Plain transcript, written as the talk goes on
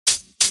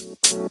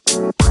G'day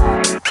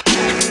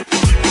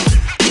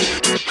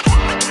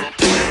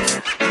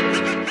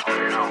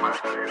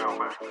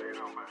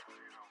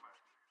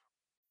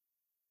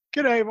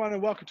everyone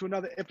and welcome to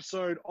another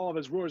episode of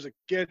As Raw As It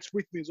Gets.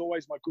 With me as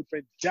always, my good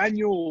friend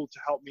Daniel to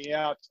help me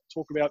out,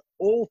 talk about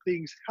all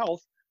things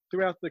health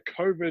throughout the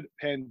COVID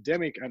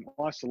pandemic and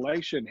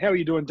isolation. How are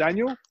you doing,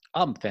 Daniel?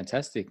 I'm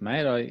fantastic,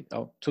 mate. I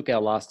took our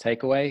last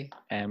takeaway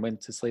and went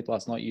to sleep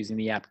last night using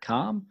the app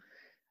Calm.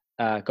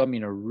 Got me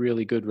in a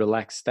really good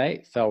relaxed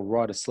state, fell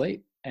right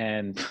asleep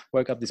and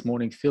woke up this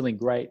morning feeling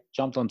great.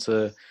 Jumped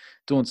onto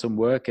doing some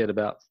work at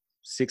about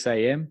 6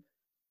 a.m.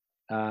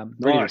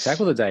 Ready to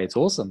tackle the day. It's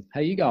awesome.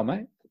 How you going,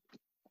 mate?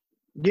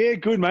 Yeah,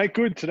 good, mate.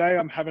 Good. Today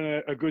I'm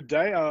having a good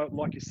day.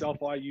 Like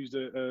yourself, I used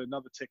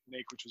another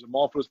technique, which was a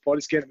mindfulness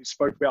body scan that we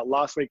spoke about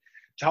last week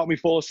to help me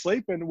fall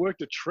asleep, and it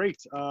worked a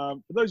treat. For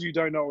those of you who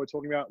don't know what we're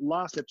talking about,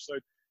 last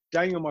episode,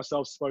 Daniel and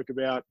myself spoke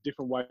about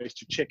different ways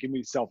to check in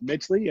with yourself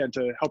mentally and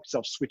to help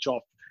yourself switch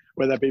off,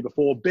 whether that be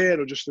before bed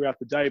or just throughout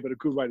the day, but a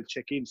good way to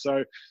check in.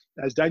 So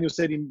as Daniel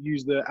said, he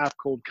used the app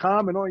called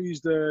Calm, and I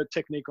used a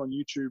technique on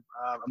YouTube,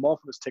 a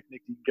mindfulness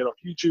technique you can get off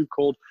YouTube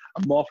called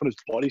a mindfulness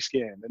body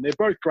scan. And they're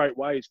both great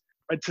ways.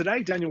 And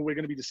today, Daniel, we're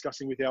going to be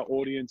discussing with our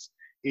audience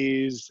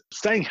is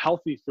staying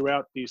healthy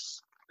throughout this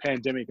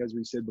pandemic, as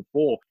we said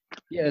before.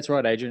 Yeah, that's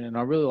right, Adrian. And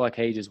I really like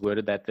how you just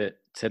worded that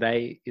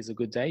today is a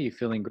good day. You're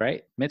feeling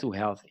great. Mental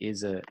health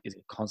is a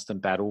constant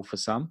battle for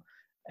some.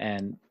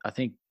 And I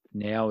think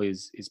now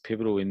is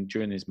pivotal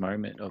during this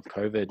moment of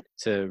COVID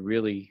to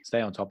really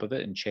stay on top of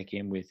it and check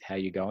in with how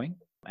you're going.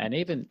 And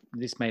even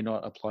this may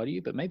not apply to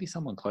you, but maybe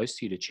someone close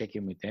to you to check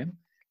in with them.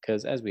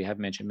 Because as we have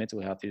mentioned,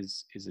 mental health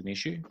is an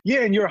issue.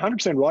 Yeah, and you're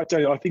 100% right,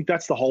 Daniel. I think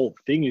that's the whole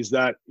thing is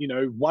that, you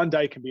know, one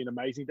day can be an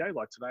amazing day.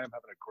 Like today, I'm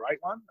having a great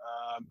one.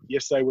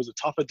 Yesterday was a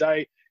tougher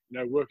day. You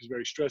know, work was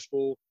very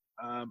stressful,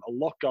 a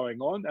lot going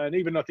on. And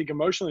even I think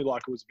emotionally,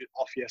 like it was a bit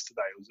off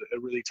yesterday. It was a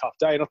really tough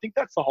day. And I think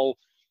that's the whole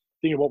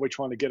thing of what we're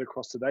trying to get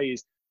across today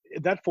is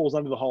that falls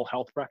under the whole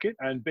health bracket,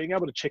 and being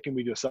able to check in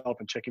with yourself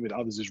and check in with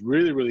others is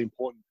really, really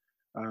important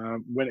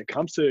when it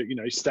comes to, you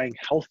know, staying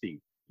healthy,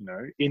 you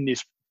know, in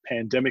this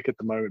pandemic at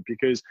the moment,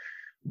 because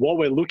what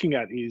we're looking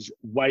at is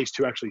ways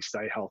to actually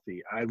stay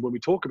healthy. And when we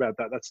talk about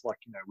that, that's like,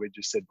 you know, we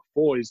just said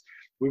before is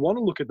we want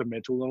to look at the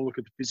mental, we want to look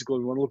at the physical,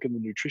 we want to look at the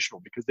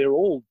nutritional, because they're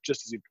all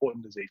just as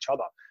important as each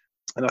other.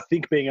 And I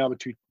think being able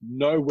to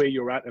know where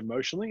you're at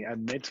emotionally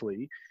and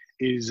mentally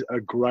is a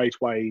great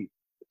way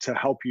to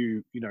help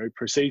you, you know,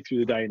 proceed through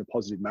the day in a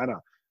positive manner.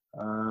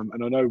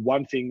 And I know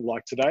one thing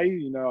like today,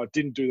 you know, I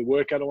didn't do the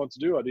workout I wanted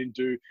to do. I didn't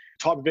do the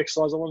type of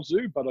exercise I wanted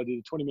to do, but I did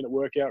a 20-minute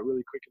workout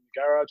really quick in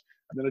the garage.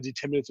 And then I did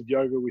 10 minutes of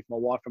yoga with my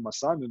wife and my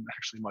son. And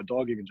actually my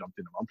dog even jumped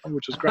in at one point,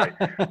 which was great.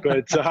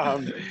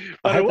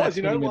 But it was,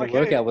 you know, like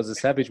workout was a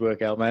savage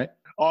workout, mate.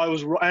 I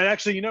was, and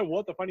actually, you know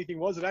what? The funny thing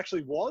was, it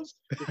actually was,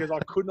 because I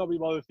could not be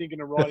bothered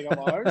thinking and writing on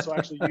my own. So I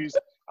actually used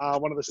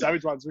one of the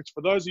Savage ones, which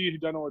for those of you who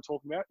don't know what we're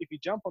talking about, if you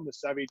jump on the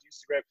Savage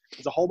Instagram,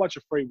 there's a whole bunch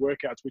of free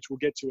workouts, which we'll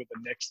get to at the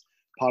next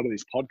part of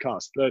this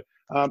podcast. But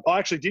I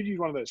actually did use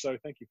one of those. So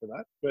thank you for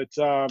that. But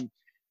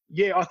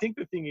yeah, I think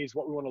the thing is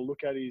what we want to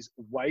look at is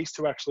ways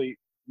to actually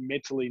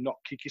mentally not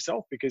kick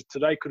yourself, because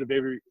today could have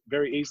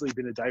very easily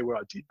been a day where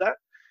I did that.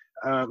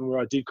 Where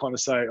I did kind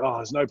of say, oh,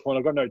 there's no point.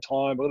 I've got no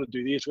time. I've got to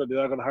do this. I've got to do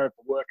that. I've got to hurry up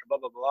for work and blah,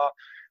 blah, blah.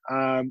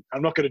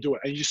 I'm not going to do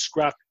it. And you just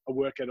scrap a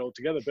workout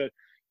altogether. But,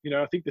 you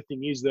know, I think the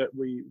thing is that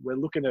we're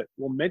looking at,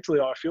 well,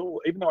 mentally, I feel,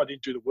 even though I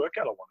didn't do the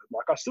workout I wanted,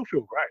 like I still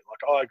feel great.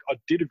 Like I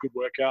did a good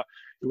workout.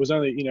 It was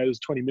only, you know, it was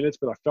 20 minutes,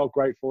 but I felt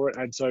great for it.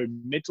 And so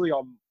mentally,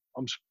 I'm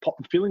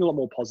feeling a lot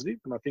more positive.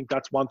 And I think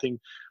that's one thing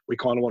we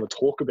kind of want to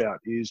talk about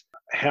is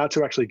how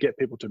to actually get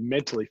people to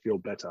mentally feel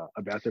better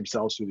about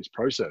themselves through this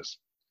process.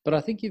 But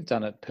I think you've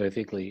done it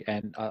perfectly,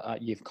 and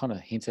you've kind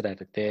of hinted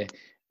at it there.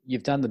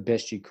 You've done the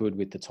best you could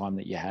with the time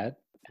that you had,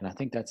 and I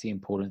think that's the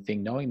important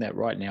thing, knowing that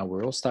right now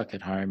we're all stuck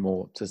at home,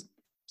 or to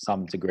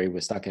some degree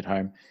we're stuck at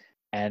home,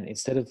 and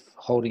instead of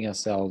holding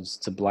ourselves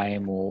to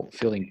blame or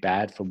feeling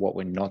bad for what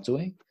we're not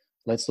doing,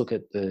 let's look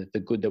at the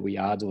good that we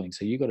are doing.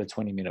 So you got a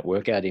 20-minute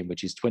workout in,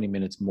 which is 20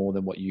 minutes more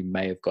than what you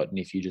may have gotten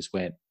if you just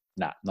went,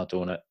 nah, not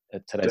doing it.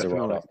 Today's Definitely.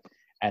 a write-off.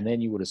 And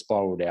then you would have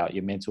spiraled out.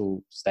 Your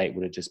mental state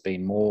would have just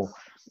been more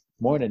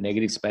in a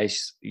negative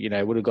space. You know,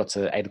 it would have got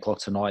to 8 o'clock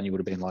tonight and you would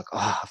have been like,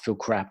 oh, I feel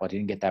crap. I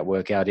didn't get that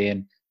workout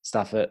in.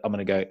 Stuff it. I'm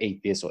going to go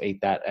eat this or eat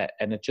that.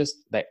 And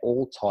they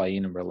all tie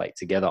in and relate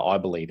together, I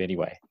believe,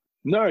 anyway.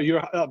 No,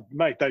 you're,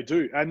 mate, they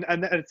do. And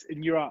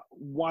you're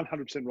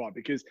 100% right,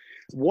 because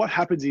what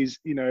happens is,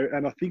 you know,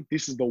 and I think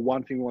this is the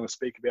one thing we want to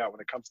speak about when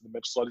it comes to the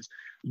mental side is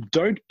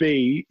don't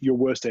be your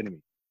worst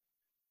enemy.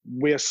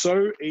 We are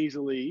so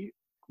easily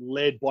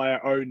led by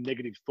our own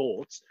negative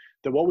thoughts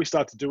that what we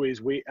start to do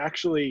is we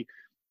actually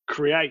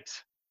create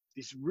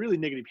this really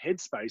negative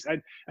headspace.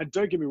 And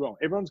don't get me wrong,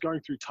 everyone's going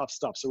through tough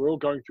stuff. So we're all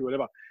going through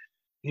whatever,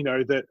 you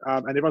know, that,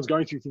 and everyone's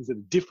going through things that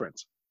are different.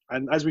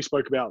 And as we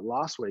spoke about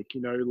last week,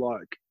 you know,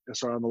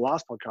 on the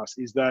last podcast,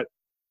 is that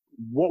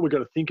what we've got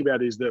to think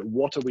about is that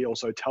what are we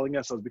also telling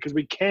ourselves? Because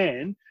we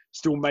can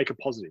still make a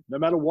positive. No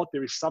matter what,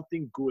 there is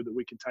something good that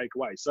we can take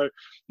away. So,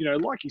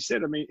 like you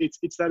said, I mean,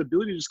 it's that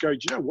ability to just go, do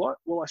you know what?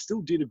 Well, I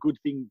still did a good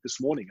thing this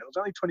morning. It was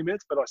only 20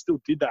 minutes, but I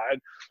still did that.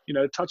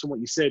 And, touch on what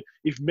you said,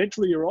 if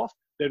mentally you're off,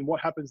 then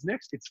what happens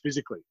next? It's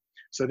physically.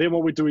 So then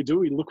what we do,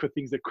 we look for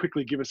things that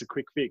quickly give us a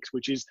quick fix,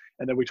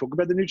 and then we talk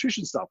about the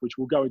nutrition stuff, which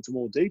we'll go into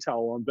more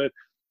detail on. But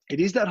it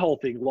is that whole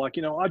thing. Like,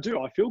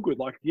 I feel good.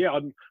 Like, yeah,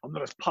 I'm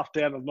not as puffed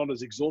down. I'm not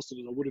as exhausted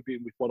as I would have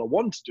been with what I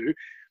wanted to do.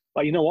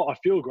 But you know what? I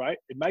feel great.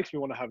 It makes me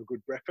want to have a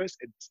good breakfast.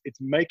 It's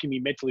making me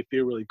mentally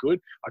feel really good.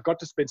 I got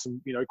to spend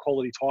some,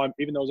 quality time,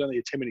 even though it was only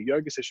a 10-minute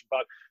yoga session,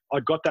 but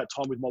I got that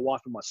time with my wife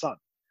and my son.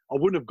 I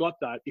wouldn't have got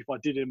that if I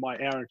did it in my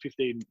hour and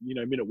 15,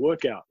 minute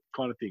workout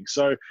kind of thing.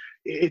 So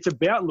it's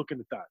about looking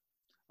at that.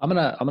 I'm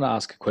gonna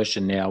ask a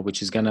question now,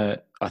 which is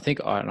gonna, I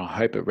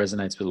hope it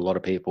resonates with a lot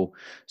of people.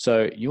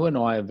 So you and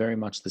I are very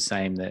much the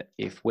same, that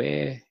if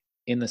we're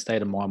in the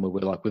state of mind where we're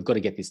like, we've got to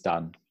get this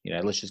done,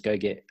 let's just go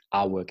get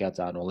our workout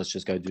done, or let's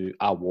just go do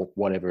our walk,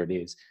 whatever it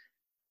is.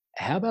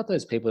 How about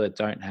those people that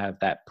don't have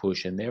that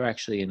push and they're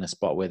actually in a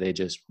spot where they're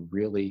just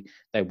really,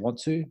 they want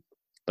to,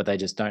 but they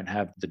just don't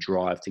have the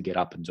drive to get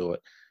up and do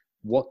it?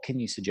 What can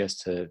you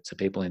suggest to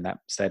people in that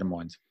state of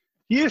mind?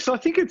 Yes, I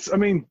think it's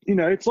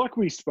like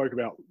we spoke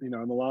about, in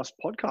the last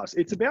podcast.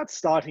 It's about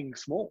starting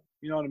small.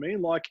 You know what I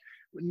mean? Like,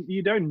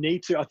 you don't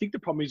need to. I think the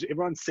problem is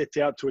everyone sets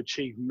out to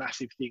achieve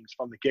massive things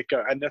from the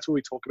get-go. And that's what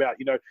we talk about.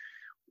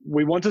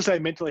 We want to stay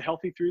mentally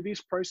healthy through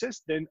this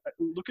process, then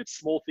look at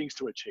small things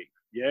to achieve.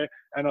 Yeah.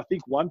 And I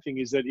think one thing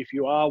is that if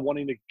you are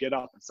wanting to get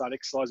up and start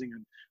exercising,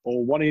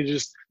 or wanting to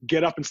just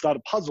get up and start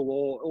a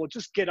puzzle, or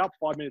just get up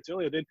 5 minutes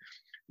earlier, then,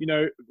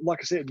 like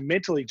I said,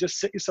 mentally just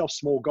set yourself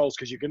small goals,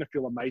 because you're going to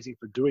feel amazing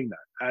for doing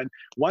that. And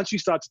once you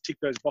start to tick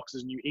those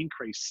boxes and you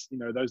increase,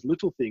 those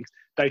little things,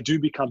 they do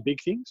become big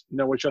things,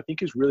 which I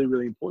think is really,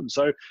 really important.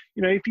 So,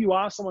 if you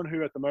are someone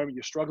who at the moment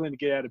you're struggling to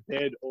get out of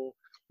bed, or,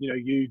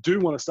 you do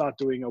want to start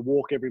doing a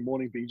walk every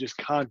morning, but you just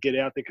can't get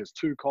out there because it's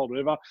too cold,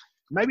 whatever,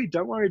 maybe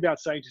don't worry about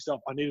saying to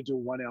yourself, I need to do a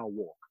 1 hour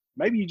walk.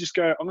 Maybe you just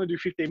go, I'm going to do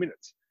 15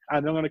 minutes.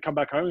 And then I'm going to come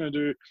back home. I'm going to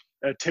do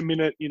a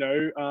 10-minute,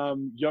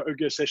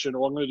 yoga session,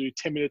 or I'm going to do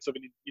 10 minutes of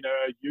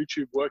a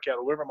YouTube workout,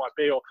 or whatever it might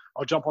be. Or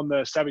I'll jump on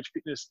the Savage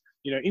Fitness,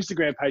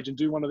 Instagram page and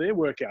do one of their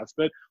workouts.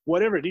 But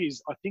whatever it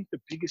is, I think the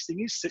biggest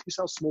thing is set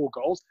yourself small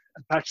goals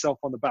and pat yourself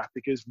on the back,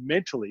 because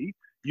mentally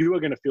you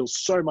are going to feel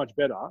so much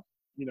better,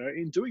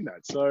 in doing that.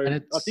 So and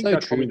it's I think so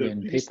that's true probably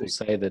when people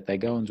say that they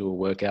go and do a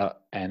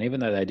workout, and even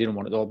though they didn't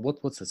want it,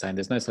 what's the saying?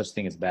 There's no such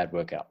thing as a bad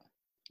workout.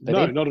 But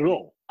no, not at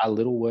all. A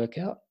little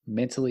workout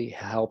mentally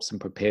helps and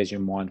prepares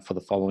your mind for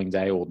the following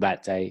day or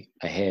that day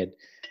ahead.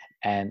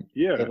 And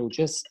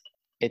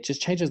it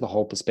just changes the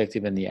whole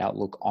perspective and the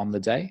outlook on the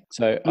day.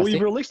 So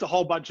you've released a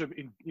whole bunch of,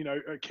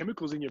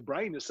 chemicals in your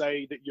brain to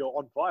say that you're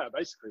on fire,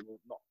 basically. Well,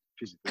 not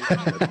physically.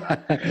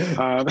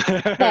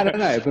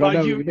 No, but I know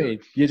what you mean.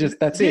 You just,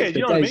 that's it.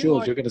 The day's yours.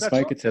 Like, you're going to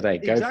smoke it today.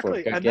 Go for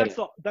it. Go and get it.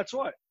 That's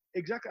right.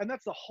 Exactly. And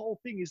that's the whole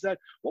thing, is that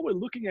what we're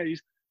looking at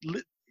is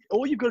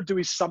all you've got to do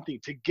is something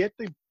to get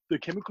the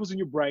chemicals in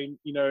your brain,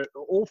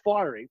 all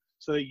firing,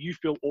 so that you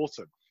feel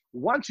awesome.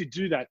 Once you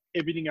do that,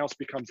 everything else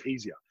becomes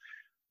easier.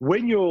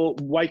 When you're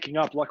waking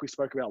up, like we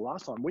spoke about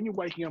last time, when you're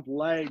waking up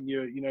late and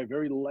you're,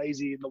 very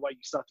lazy in the way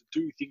you start to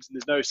do things, and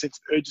there's no sense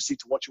of urgency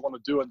to what you want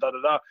to do, and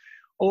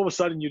all of a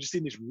sudden you're just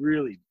in this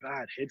really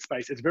bad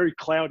headspace. It's very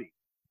cloudy.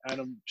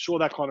 And I'm sure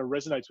that kind of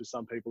resonates with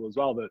some people as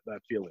well,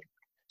 that feeling.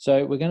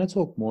 So we're going to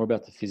talk more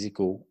about the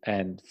physical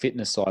and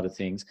fitness side of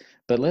things,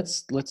 but I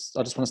just want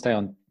to stay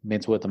on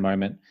mental at the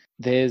moment.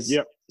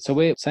 So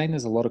we're saying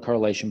there's a lot of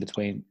correlation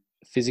between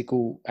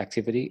physical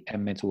activity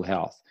and mental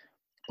health.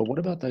 But what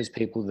about those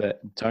people that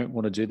don't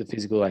want to do the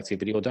physical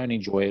activity, or don't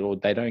enjoy it, or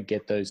they don't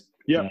get those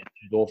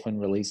endorphin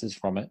releases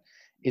from it?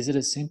 Is it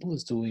as simple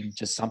as doing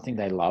just something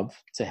they love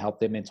to help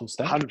their mental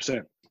state?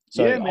 100%.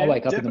 So I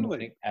wake up in the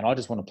morning and I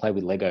just want to play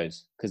with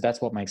Legos, because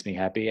that's what makes me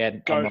happy.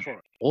 And go for it.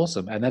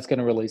 Awesome. And that's going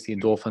to release the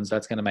endorphins.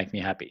 That's going to make me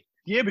happy.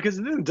 Yeah, because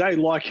at the end of the day,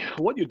 like,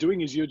 what you're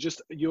doing is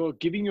you're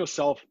giving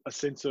yourself a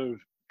sense of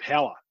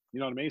power. You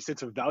know what I mean? A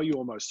sense of value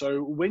almost.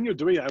 So when you're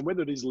doing it, and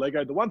whether it is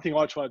Lego, the one thing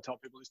I try to tell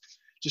people is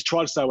just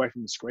try to stay away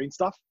from the screen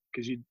stuff,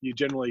 because you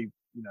generally,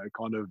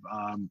 kind of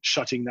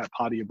shutting that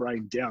part of your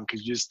brain down,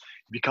 because you just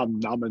become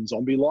numb and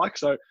zombie-like.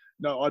 So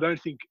no, I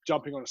don't think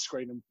jumping on a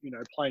screen and,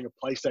 playing a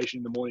PlayStation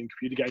in the morning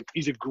computer game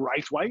is a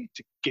great way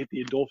to get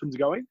the endorphins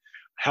going.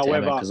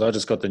 However, because I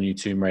just got the new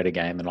Tomb Raider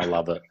game and I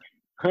love it.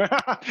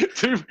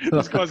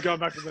 This guy's going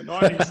back to the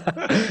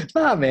 90s.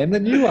 Nah, man, the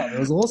new one. It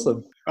was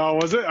awesome. Oh,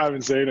 was it? I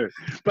haven't seen it.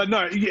 But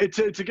no,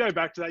 to go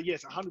back to that,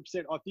 yes, 100%.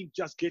 I think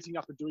just getting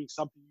up and doing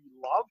something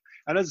you love.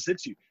 And as I said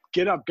to you,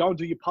 get up, go and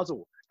do your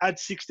puzzle. Add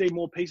 16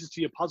 more pieces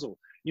to your puzzle.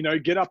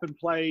 Get up and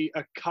play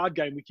a card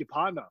game with your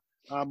partner.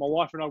 My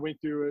wife and I went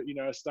through,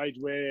 a stage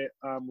where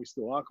we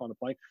still are kind of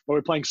playing, but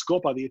we're playing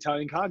Scorpa, the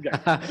Italian card game.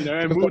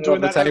 And we were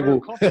doing that over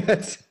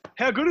coffee.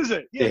 How good is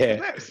it? Yeah, it's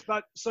the best.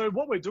 But so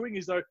what we're doing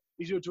is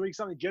you're doing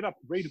something. Get up,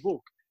 read a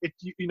book.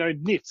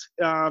 knit,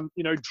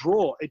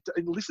 draw,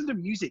 listen to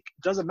music,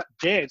 doesn't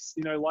dance,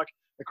 like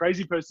a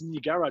crazy person in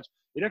your garage.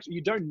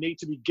 You don't need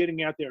to be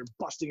getting out there and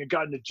busting a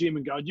gut in the gym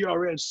and going, I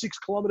ran 6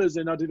 kilometers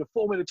and I did a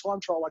 4-minute time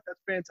trial. Like,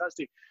 that's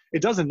fantastic.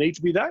 It doesn't need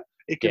to be that.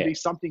 It can be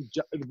something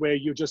where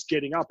you're just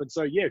getting up. And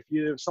so, if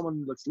you're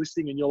someone that's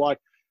listening and you're like,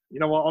 you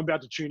know what, I'm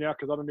about to tune out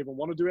because I don't even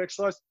want to do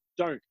exercise,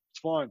 don't. It's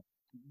fine.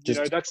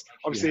 That's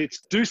obviously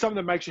it's do something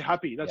that makes you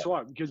happy. That's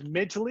right. Because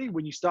mentally,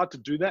 when you start to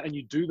do that and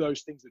you do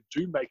those things that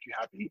do make you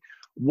happy,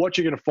 what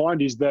you're going to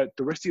find is that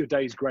the rest of your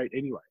day is great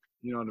anyway.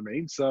 You know what I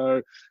mean? So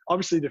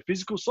obviously the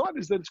physical side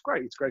is that it's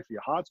great. It's great for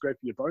your heart, it's great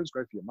for your bones,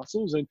 great for your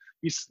muscles. And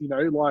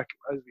like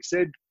as we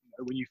said,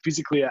 when you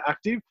physically are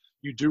active,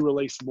 you do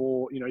release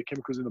more,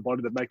 chemicals in the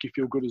body that make you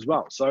feel good as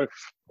well. So it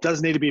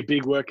doesn't need to be a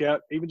big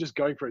workout. Even just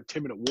going for a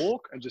 10-minute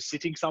walk and just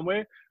sitting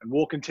somewhere and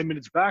walking 10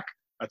 minutes back,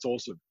 that's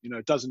awesome.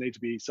 It doesn't need to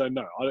be. So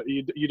no,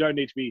 you don't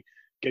need to be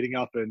getting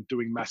up and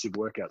doing massive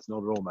workouts.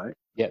 Not at all, mate.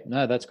 Yeah,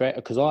 no, that's great.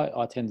 Because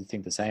I tend to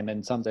think the same.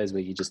 And some days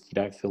where you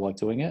don't feel like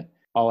doing it,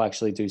 I'll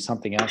actually do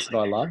something else that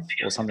I love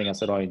or something else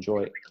that I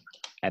enjoy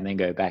and then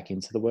go back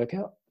into the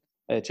workout.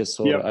 It just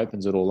sort of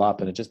opens it all up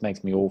and it just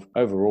makes me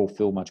overall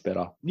feel much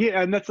better.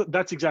 Yeah, and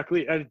that's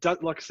exactly it. And it does,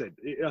 like I said,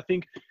 I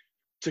think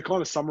to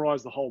kind of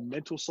summarize the whole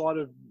mental side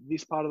of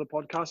this part of the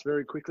podcast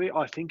very quickly,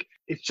 I think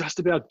it's just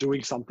about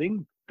doing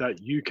something that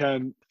you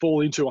can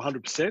fall into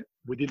 100%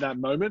 within that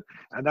moment.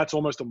 And that's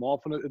almost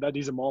that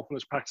is a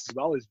mindfulness practice as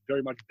well, is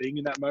very much being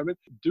in that moment.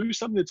 Do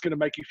something that's going to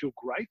make you feel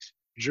great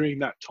during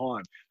that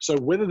time. So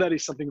whether that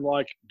is something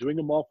like doing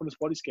a mindfulness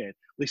body scan,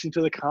 listening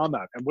to the Calm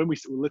app, and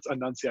let's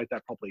enunciate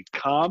that properly,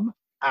 Calm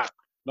app,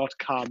 not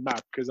Calm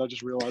map, because I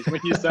just realized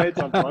when you say it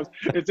sometimes,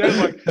 it sounds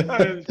like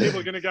people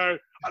are going to go,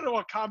 I don't know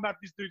what Calm map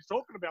this dude's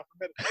talking about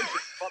for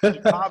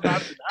meditation. Calm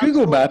map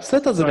Google Maps,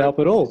 that doesn't help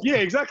at all. Yeah,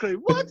 exactly.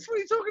 What are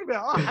you talking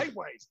about? I hate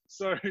Waze.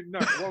 So no,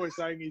 what we're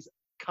saying is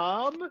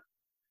Calm,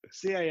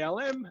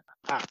 CALM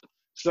app.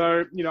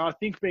 So, I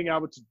think being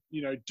able to,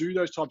 do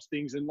those types of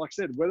things. And like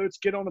I said, whether it's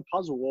get on a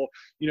puzzle or,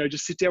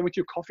 just sit down with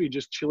your coffee and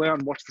just chill out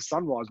and watch the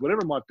sunrise,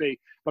 whatever it might be,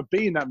 but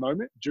be in that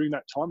moment during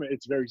that time.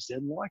 It's very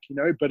Zen-like,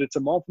 but it's a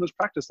mindfulness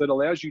practice that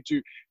allows you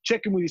to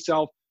check in with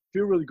yourself,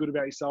 feel really good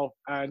about yourself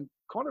and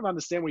kind of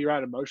understand where you're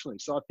at emotionally.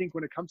 So I think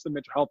when it comes to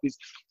mental health is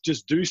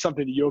just do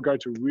something that you're going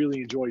to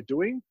really enjoy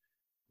doing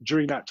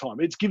during that time.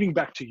 It's giving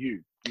back to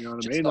you. You know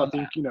what I mean? I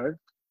think,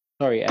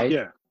 Sorry, Abe.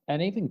 Yeah.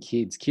 And even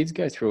kids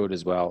go through it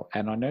as well.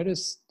 And I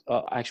noticed,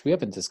 actually, we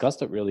haven't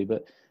discussed it really,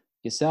 but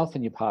yourself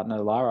and your partner,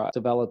 Lara,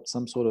 developed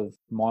some sort of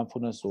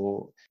mindfulness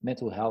or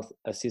mental health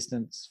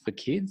assistance for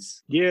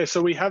kids. Yeah,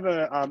 so we have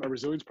a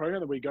resilience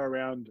program that we go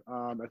around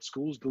at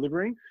schools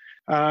delivering.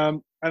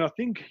 And I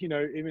think,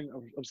 even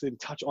obviously to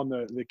touch on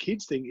the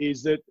kids thing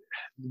is that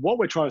what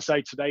we're trying to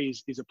say today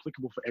is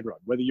applicable for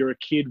everyone, whether you're a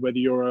kid, whether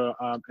you're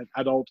an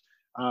adult,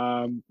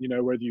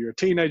 whether you're a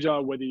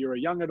teenager, whether you're a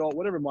young adult,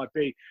 whatever it might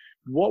be.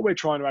 What we're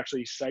trying to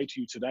actually say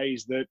to you today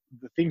is that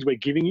the things we're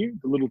giving you,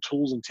 the little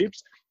tools and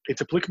tips, it's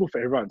applicable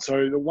for everyone.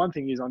 So the one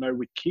thing is I know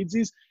with kids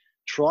is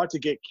try to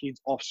get kids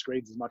off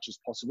screens as much as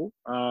possible.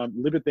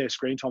 Limit their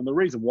screen time. The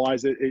reason why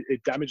is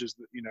it damages,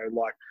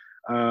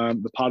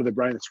 the part of the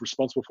brain that's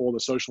responsible for the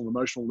social and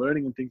emotional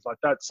learning and things like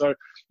that. So,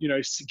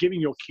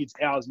 giving your kids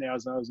hours and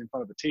hours and hours in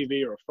front of a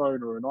TV or a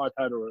phone or an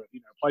iPad or a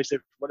PlayStation,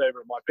 whatever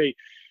it might be,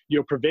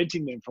 you're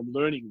preventing them from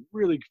learning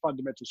really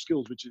fundamental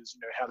skills, which is,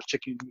 how to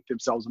check in with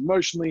themselves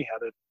emotionally, how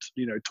to,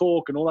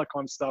 talk and all that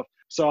kind of stuff.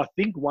 So I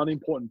think one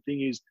important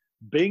thing is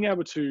being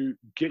able to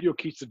get your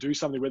kids to do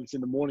something, whether it's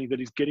in the morning, that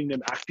is getting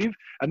them active.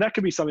 And that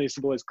could be something as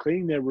simple as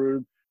cleaning their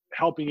room,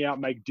 helping out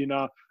make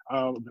dinner,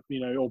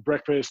 or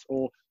breakfast,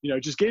 or,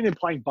 just getting them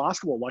playing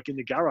basketball, like in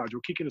the garage,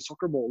 or kicking a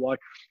soccer ball. Like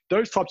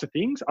those types of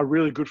things are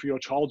really good for your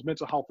child's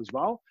mental health as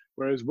well.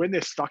 Whereas when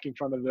they're stuck in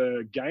front of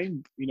the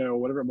game, or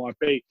whatever it might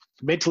be,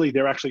 mentally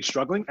they're actually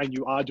struggling, and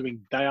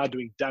they are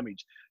doing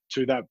damage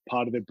to that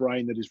part of their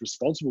brain that is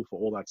responsible for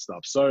all that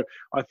stuff. So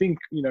I think,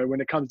 when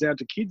it comes down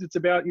to kids, it's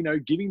about,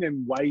 giving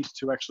them ways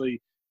to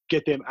actually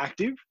get them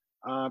active,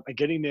 and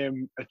getting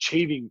them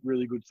achieving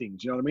really good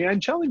things, you know what I mean?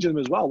 And challenging them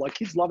as well. Like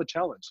kids love a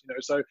challenge,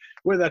 so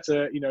whether that's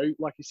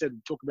like you said,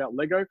 talk about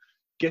Lego,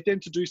 get them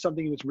to do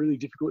something that's really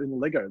difficult in the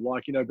Lego,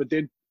 but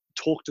then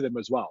talk to them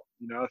as well.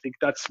 I think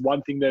that's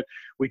one thing that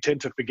we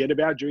tend to forget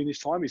about during this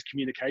time is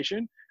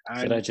communication. And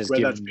so don't just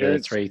give them the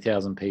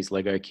 3,000 piece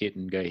Lego kit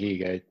and go, here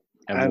you go.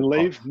 And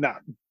leave. Nah,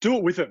 do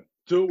it with them.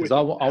 Because I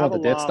want the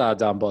Death Star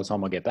done by the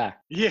time I get back.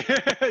 Yeah,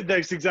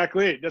 that's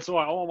exactly it. That's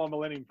why I want my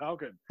Millennium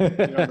Falcon. You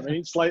know what I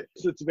mean?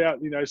 It's about,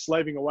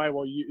 slaving away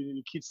while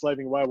your kids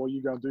slaving away while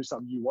you go and do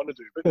something you want to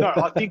do. But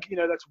no, I think,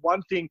 that's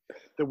one thing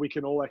that we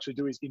can all actually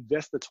do is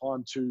invest the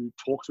time to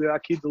talk to our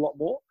kids a lot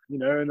more,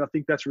 and I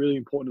think that's really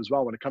important as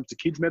well. When it comes to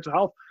kids' mental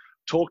health,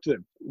 talk to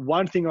them.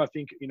 One thing I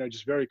think,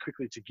 just very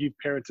quickly to give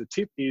parents a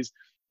tip is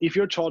if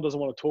your child doesn't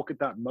want to talk at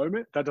that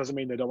moment, that doesn't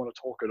mean they don't want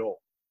to talk at all.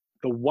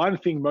 The one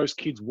thing most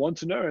kids want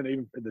to know, and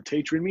even the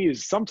teacher in me,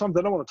 is sometimes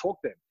they don't want to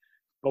talk to them.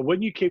 But when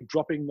you keep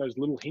dropping those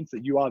little hints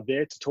that you are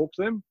there to talk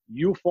to them,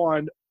 you'll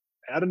find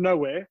out of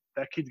nowhere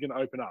that kid's going to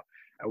open up.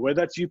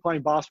 whether that's you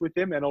playing basketball with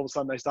them and all of a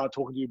sudden they start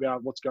talking to you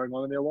about what's going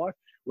on in their life,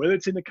 whether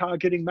it's in the car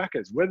getting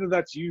Maccas, whether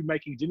that's you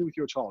making dinner with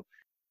your child.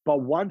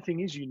 But one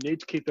thing is you need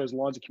to keep those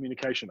lines of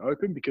communication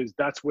open, because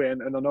that's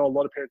when, and I know a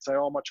lot of parents say,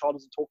 oh, my child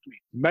doesn't talk to me.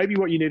 Maybe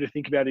what you need to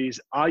think about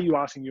is, are you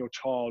asking your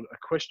child a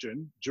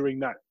question during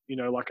that,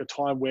 like a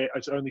time where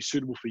it's only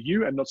suitable for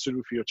you and not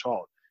suitable for your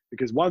child?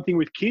 Because one thing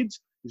with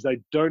kids is they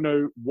don't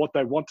know what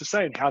they want to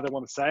say and how they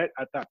want to say it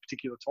at that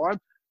particular time.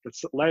 But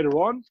later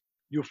on,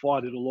 you'll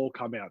find it'll all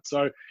come out.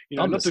 So,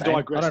 I'm not to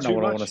digress I don't know too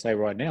what much. I want to say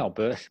right now,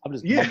 but I'm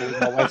just mumbling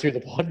my way through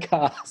the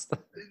podcast.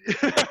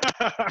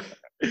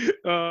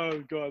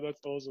 Oh God, that's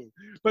awesome.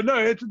 But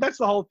no, that's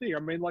the whole thing. I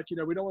mean,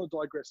 we don't want to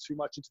digress too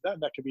much into that.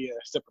 And that could be a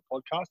separate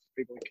podcast if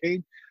people are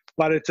keen.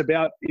 But it's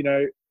about,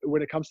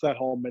 when it comes to that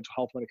whole mental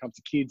health, when it comes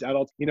to kids,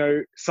 adults,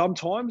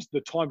 sometimes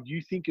the time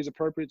you think is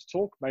appropriate to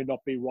talk may not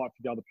be right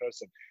for the other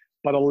person.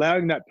 But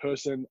allowing that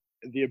person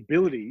the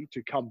ability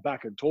to come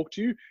back and talk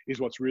to you is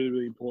what's really,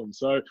 really important.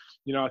 So,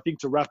 I think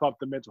to wrap up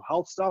the mental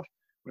health stuff,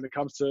 when it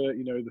comes to,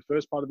 the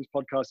first part of this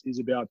podcast is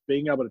about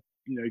being able to,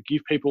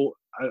 give people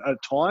a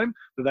time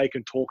that they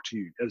can talk to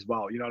you as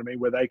well. You know what I mean?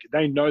 Where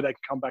they know they can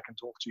come back and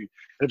talk to you.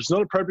 And if it's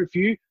not appropriate for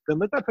you, then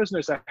let that person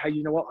know, say, hey,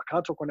 you know what? I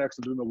can't talk right now because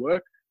I'm doing my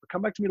work, but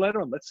come back to me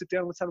later on. Let's sit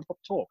down. Let's have a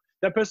proper talk.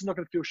 That person's not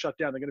going to feel shut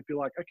down. They're going to feel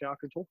like, okay, I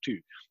can talk to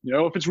you.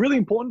 If it's really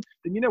important,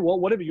 then you know what?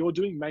 Whatever you're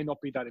doing may not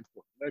be that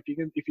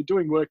important. If you're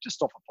doing work, just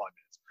stop for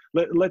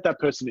 5 minutes. Let that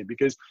person in,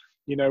 because,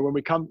 when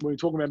we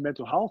talk about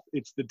mental health,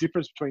 it's the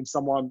difference between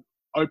someone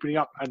opening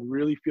up and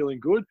really feeling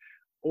good,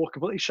 or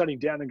completely shutting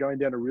down and going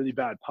down a really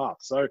bad path.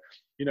 So,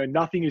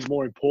 nothing is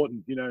more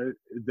important,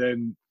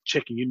 than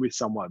checking in with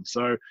someone.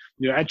 So,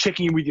 and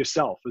checking in with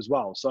yourself as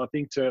well. So I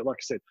think like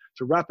I said,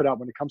 to wrap it up,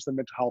 when it comes to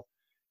mental health,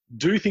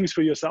 do things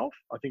for yourself,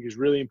 I think is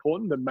really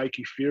important, that make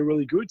you feel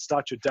really good.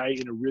 Start your day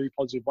in a really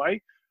positive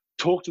way.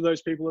 Talk to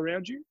those people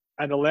around you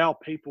and allow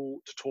people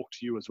to talk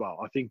to you as well.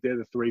 I think they're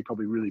the three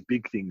probably really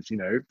big things,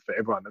 for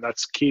everyone. And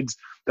that's kids,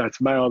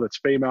 that's male, that's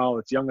female,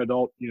 that's young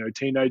adult,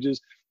 teenagers.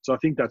 So I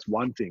think that's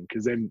one thing,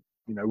 because then,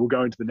 we'll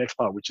go into the next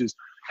part, which is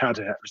how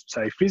to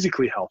stay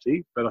physically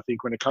healthy. But I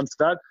think when it comes to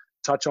that,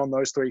 touch on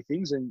those three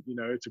things, and,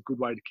 it's a good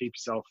way to keep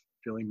yourself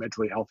feeling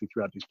mentally healthy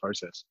throughout this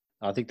process.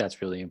 I think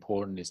that's really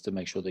important, is to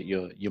make sure that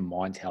your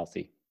mind's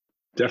healthy.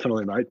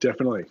 Definitely, mate.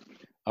 Definitely.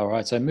 All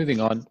right. So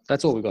moving on,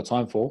 that's all we've got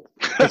time for.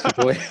 Thanks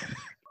for joining.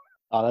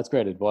 That's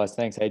great advice.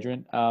 Thanks,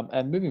 Adrian.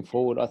 And moving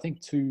forward, I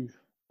think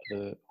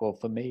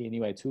for me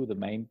anyway, two of the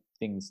main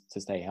things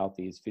to stay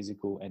healthy is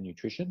physical and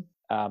nutrition.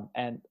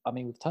 And I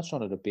mean, we've touched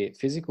on it a bit.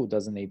 Physical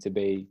doesn't need to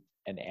be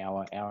an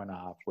hour and a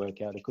half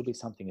workout. It could be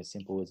something as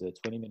simple as a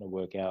 20-minute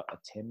workout, a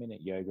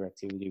 10-minute yoga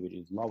activity, which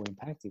is low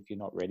impact if you're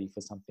not ready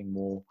for something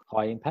more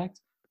high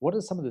impact. What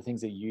are some of the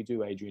things that you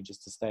do, Adrian,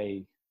 just to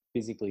stay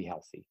physically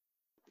healthy?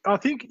 I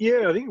think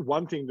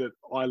one thing that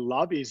I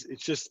love is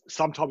it's just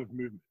some type of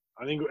movement.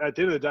 I think at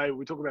the end of the day,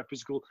 we talk about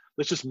physical,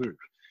 let's just move.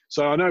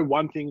 So I know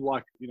one thing,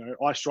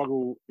 I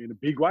struggle in a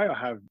big way. I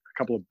have a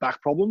couple of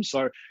back problems.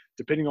 So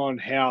depending on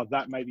how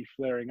that may be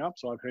flaring up,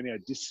 so I've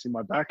herniated discs in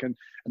my back, and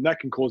that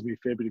can cause me a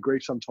fair bit of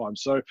grief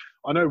sometimes. So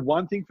I know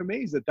one thing for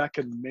me is that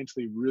can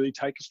mentally really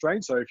take a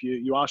strain. So if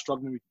you are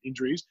struggling with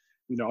injuries,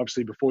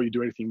 obviously before you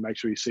do anything, make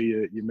sure you see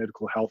your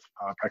medical health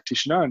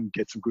practitioner and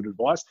get some good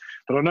advice.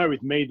 But I know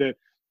with me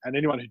and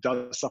anyone who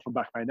does suffer from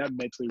back pain, that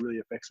mentally really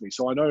affects me.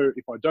 So I know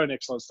if I don't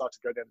exercise, I start to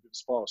go down a bit of a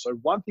spiral. So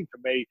one thing for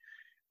me,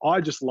 I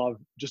just love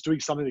just doing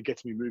something that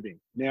gets me moving.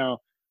 Now,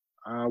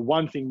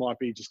 one thing might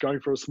be just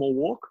going for a small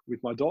walk with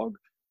my dog,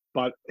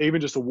 but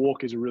even just a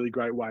walk is a really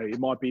great way. It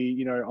might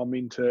be, I'm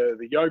into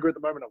the yoga at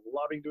the moment. I'm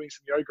loving doing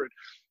some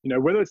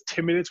yoga. Whether it's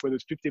 10 minutes, whether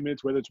it's 15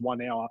 minutes, whether it's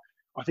 1 hour,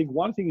 I think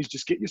one thing is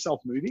just get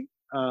yourself moving.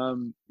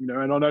 And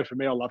I know for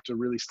me, I love to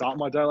really start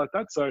my day like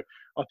that. So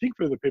I think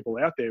for the people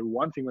out there,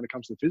 one thing when it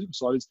comes to the physical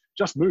side is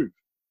just move.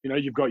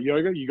 You've got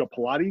yoga, you've got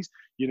Pilates,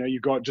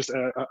 you've got just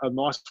a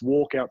nice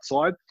walk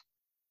outside.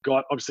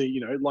 Got obviously,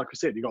 like I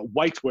said, you've got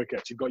weight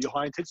workouts, you've got your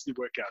high intensity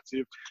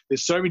workouts.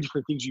 There's so many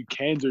different things you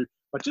can do,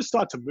 but just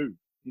start to move,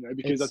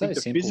 because It's I think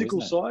so the physical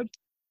side,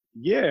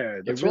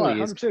 that's really right,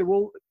 100%. is.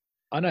 Well,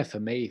 I know for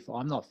me, if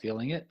I'm not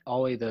feeling it,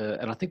 I'll either,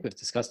 and I think we've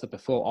discussed it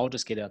before, I'll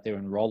just get out there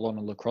and roll on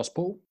a lacrosse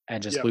ball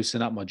and just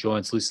loosen up my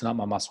joints, loosen up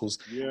my muscles,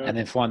 and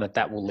then find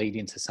that will lead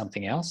into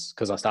something else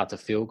because I start to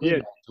feel good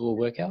and I'll do a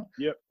workout.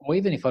 Or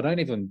even if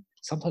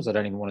sometimes I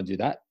don't even want to do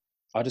that.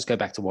 I just go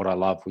back to what I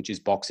love, which is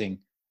boxing.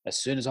 As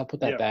soon as I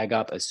put that bag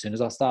up, as soon as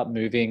I start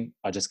moving,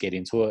 I just get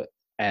into it,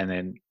 and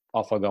then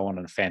off I go on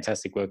a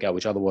fantastic workout,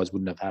 which otherwise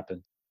wouldn't have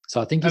happened. So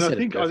I think you said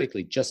it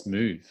perfectly. Just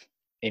move.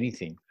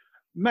 Anything.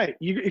 Mate,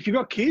 if you've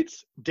got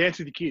kids, dance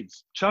with your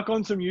kids. Chuck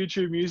on some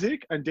YouTube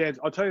music and dance.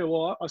 I'll tell you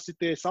what, I sit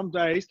there some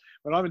days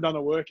when I haven't done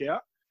a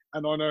workout,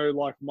 and I know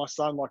like my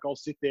son, like I'll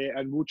sit there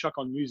and we'll chuck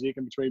on music,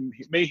 and between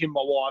me, him,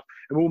 my wife,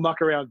 and we'll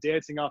muck around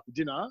dancing after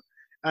dinner.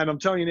 And I'm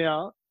telling you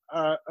now,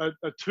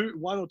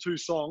 one or two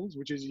songs,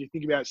 which is you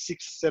think about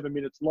 6-7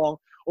 minutes long,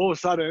 all of a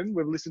sudden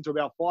we've listened to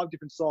about 5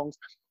 different songs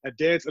and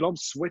dance, and I'm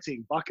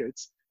sweating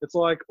buckets. It's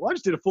like, well, I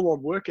just did a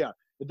full-on workout.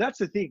 But that's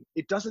the thing.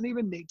 It doesn't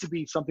even need to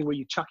be something where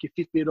you chuck your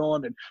Fitbit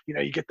on and,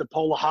 you get the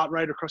polar heart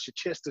rate across your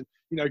chest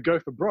and, go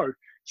for broke.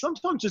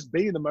 Sometimes just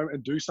be in the moment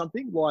and do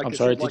something like, I'm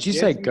sorry, did you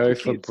say go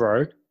for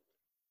broke?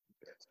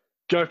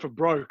 Go for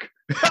broke.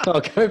 Oh,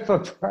 go for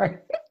broke.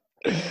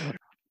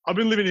 I've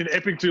been living in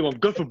Epping too long.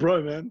 Go for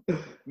bro, man.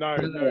 No.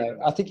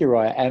 I think you're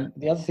right. And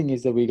the other thing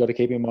is that we got to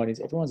keep in mind is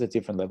everyone's at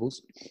different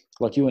levels.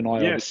 Like you and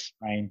I Yes.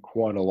 train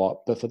quite a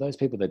lot. But for those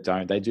people that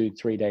don't, they do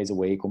 3 days a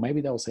week, or maybe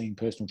they were seeing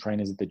personal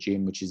trainers at the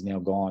gym, which is now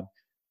gone.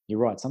 You're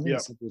right. Something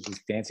as simple as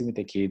just dancing with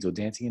their kids or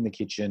dancing in the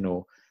kitchen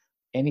or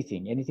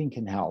anything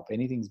can help.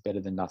 Anything's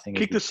better than nothing.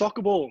 Kick the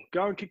soccer ball.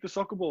 Go and kick the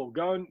soccer ball.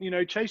 Go and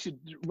chase it.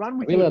 Run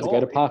with your dog. Are we allowed to go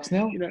to parks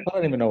now? I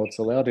don't even know what's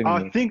allowed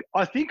anymore.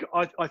 I think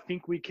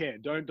we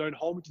can. Don't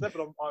hold me to that,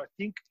 but I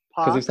think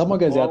parks. Because if someone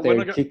goes out there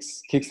and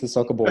kicks the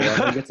soccer ball,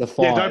 right, gets a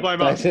fine. Yeah, don't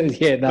blame us.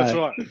 Yeah, no. That's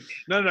right.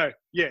 No.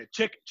 Yeah,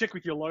 check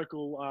with your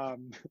local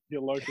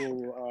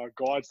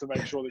guides to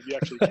make sure that you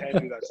actually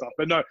can do that stuff.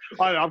 But no,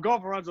 I've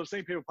gone for runs. I've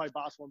seen people play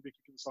basketball and be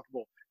kicking the soccer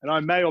ball, and I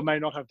may or may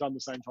not have done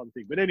the same type of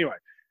thing. But anyway.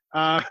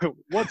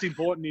 What's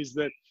important is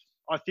that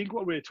I think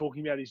what we're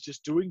talking about is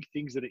just doing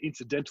things that are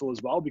incidental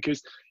as well,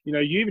 because, you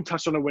even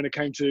touched on it when it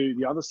came to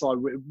the other side.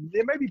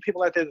 There may be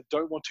people out there that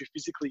don't want to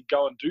physically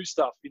go and do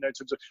stuff, in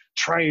terms of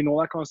train, all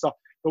that kind of stuff.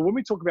 But when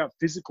we talk about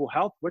physical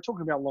health, we're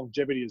talking about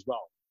longevity as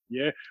well.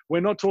 Yeah.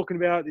 We're not talking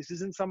about, this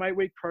isn't some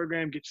 8-week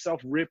program, get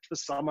yourself ripped for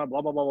summer,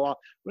 blah, blah, blah, blah.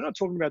 We're not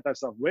talking about that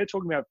stuff. We're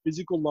talking about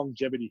physical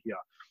longevity here.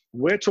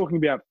 We're talking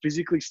about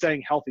physically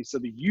staying healthy so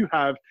that you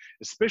have,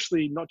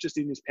 especially not just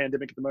in this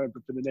pandemic at the moment,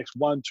 but for the next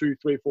 1, 2,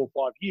 3, 4,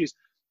 5 years,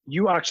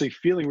 you are actually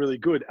feeling really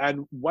good.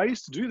 And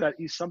ways to do that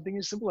is something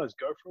as simple as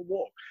go for a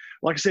walk.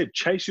 Like I said,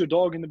 chase your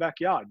dog in the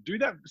backyard. Do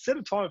that. Set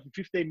a timer for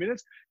 15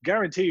 minutes.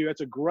 Guarantee you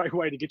that's a great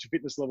way to get your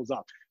fitness levels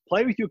up.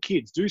 Play with your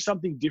kids. Do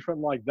something different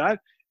like that.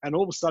 And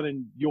all of a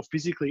sudden, you're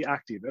physically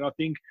active. And I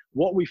think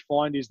what we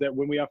find is that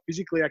when we are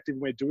physically active,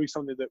 we're doing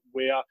something that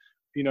we are,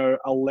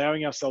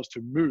 allowing ourselves to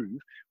move.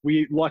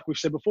 Like we've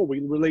said before, we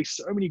release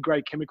so many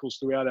great chemicals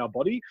throughout our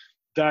body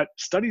that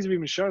studies have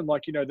even shown,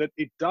 that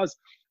it does,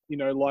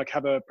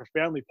 have a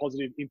profoundly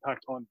positive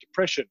impact on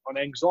depression, on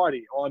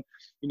anxiety, on,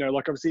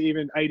 obviously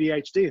even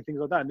ADHD and things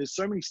like that. And there's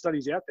so many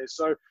studies out there.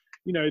 So,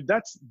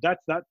 that's that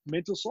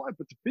mental side.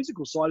 But the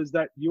physical side is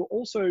that you're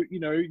also,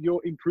 you're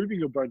improving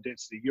your bone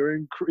density. You're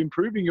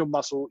improving your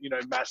muscle,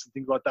 mass and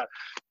things like that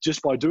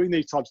just by doing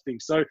these types of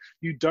things. So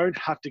you don't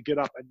have to get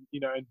up and,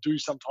 and do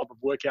some type of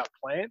workout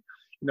plan.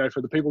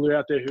 For the people who are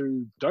out there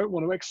who don't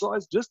want to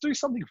exercise, just do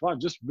something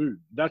fun. Just move.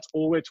 That's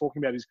all we're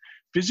talking about is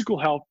physical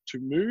health to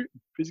move,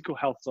 physical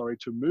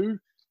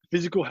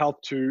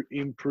health to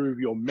improve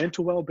your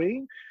mental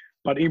well-being,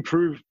 but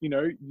improve,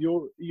 your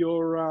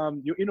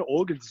inner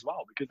organs as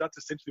well, because that's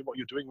essentially what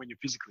you're doing when you're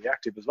physically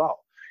active as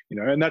well,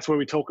 and that's where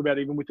we talk about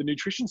even with the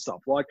nutrition stuff.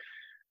 Like,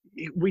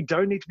 we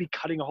don't need to be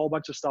cutting a whole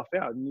bunch of stuff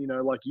out. And,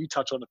 like you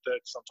touch on it, that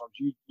sometimes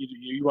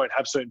you won't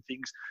have certain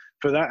things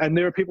for that. And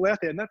there are people out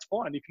there, and that's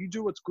fine. If you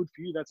do what's good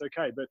for you, that's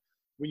okay. But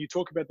when you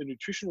talk about the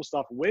nutritional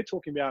stuff, we're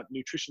talking about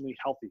nutritionally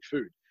healthy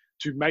food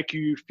to make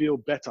you feel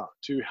better,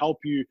 to help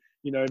you,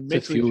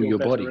 mentally feel your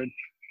better. body. And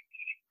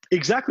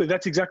exactly.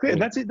 That's exactly it.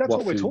 And that's it. That's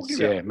what we're talking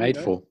about. Yeah, made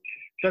for.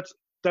 That's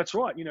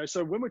right.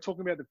 So when we're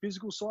talking about the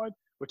physical side,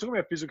 we're talking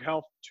about physical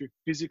health to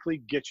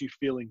physically get you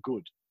feeling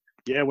good.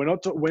 Yeah, we're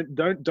not.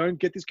 Don't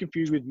get this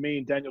confused with me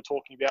and Daniel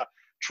talking about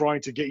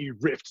trying to get you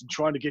ripped and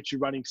trying to get you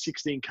running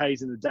 16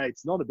 Ks in a day.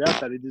 It's not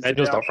about that. It is.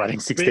 Daniel's not running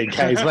 16 Ks,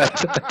 mate.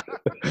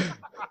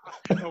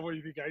 Oh, what do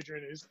you think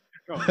Adrian is?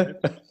 Oh,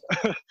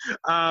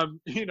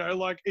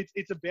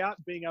 it's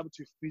about being able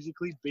to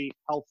physically be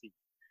healthy.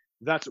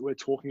 That's what we're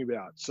talking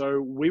about.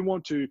 So we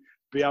want to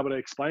be able to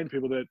explain to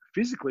people that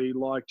physically,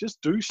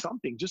 just do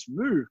something, just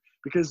move,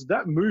 because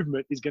that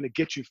movement is going to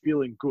get you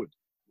feeling good.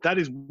 That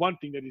is one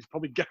thing that is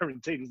probably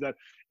guaranteed, is that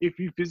if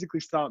you physically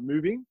start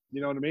moving, you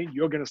know what I mean,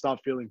 you're going to start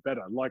feeling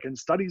better. In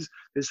studies,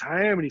 there's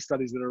how many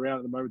studies that are around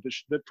at the moment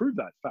that prove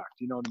that fact,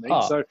 you know what I mean?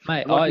 Oh, so,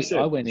 mate, I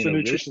went in a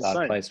nutrition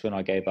restart place when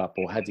I gave up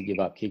or had to give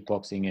up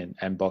kickboxing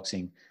and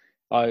boxing.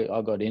 I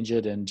got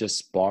injured and just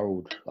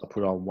spiraled. I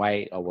put on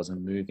weight. I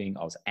wasn't moving.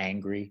 I was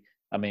angry.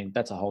 I mean,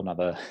 that's a whole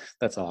nother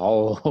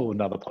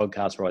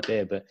podcast right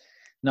there. But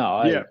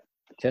no,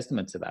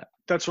 testament to that.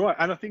 That's right.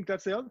 And I think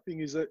that's the other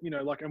thing is that,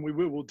 and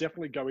we'll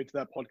definitely go into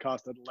that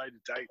podcast at a later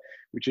date,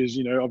 which is,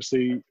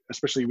 obviously,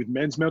 especially with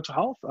men's mental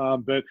health,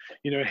 but,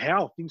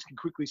 how things can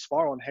quickly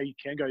spiral and how you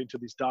can go into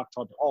this dark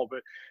type of hole.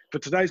 But for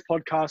today's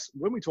podcast,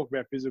 when we talk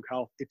about physical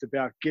health, it's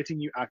about getting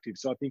you active.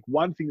 So I think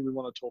one thing that we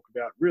want to talk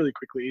about really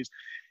quickly is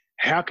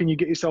how can you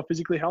get yourself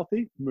physically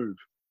healthy? Move.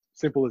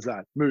 Simple as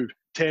that. Move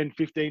 10,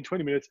 15,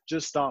 20 minutes.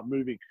 Just start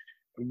moving.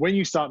 And when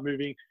you start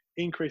moving,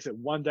 increase it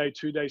 1 day,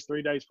 2 days,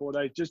 3 days, 4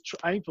 days. Just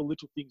aim for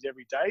little things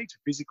every day to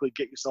physically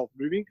get yourself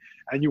moving,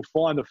 and you'll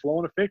find the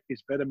flow-on effect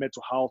is better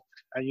mental health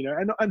and,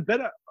 and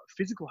better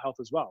physical health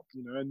as well,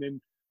 and then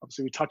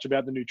obviously we touch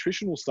about the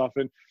nutritional stuff,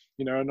 and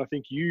and I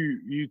think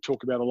you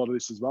talk about a lot of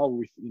this as well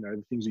with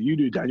the things that you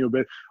do, Daniel.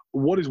 But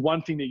what is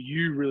one thing that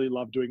you really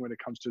love doing when it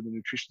comes to the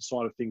nutrition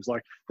side of things,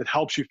 like that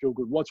helps you feel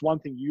good? What's one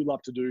thing you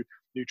love to do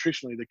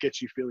nutritionally that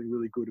gets you feeling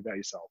really good about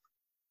yourself?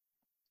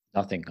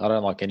 Nothing. I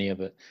don't like any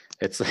of it.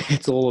 It's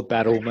all a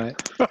battle, mate.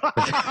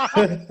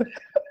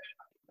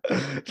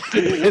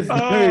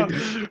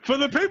 For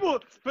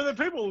the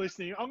people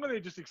listening, I'm going to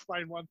just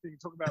explain one thing,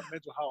 talk about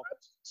mental health.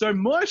 So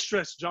my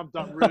stress jumped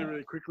up really,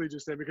 really quickly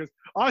just then, because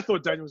I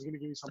thought Daniel was going to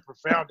give me some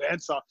profound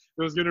answer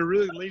that was going to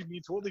really lead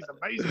me to all these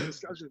amazing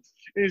discussions.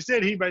 And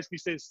instead, he basically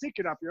said, "Stick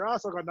it up your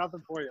ass. I've got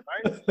nothing for you,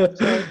 mate." So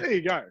there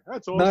you go.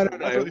 That's awesome. No.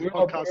 That's what this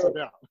podcast's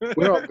about.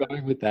 Where I'm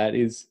going with that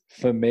is,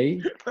 for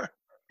me,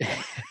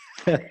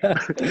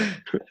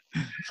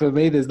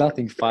 there's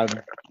nothing fun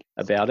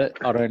about it.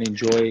 I don't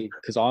enjoy,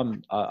 because I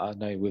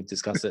know we've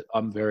discussed it.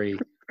 I'm very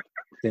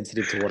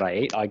sensitive to what I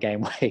eat. I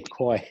gain weight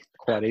quite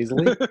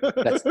easily.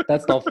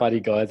 That's not funny,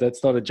 guys.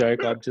 That's not a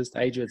joke.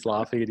 Adrian's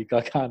laughing and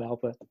I can't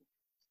help it.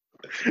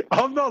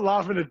 I'm not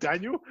laughing at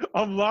Daniel.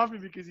 I'm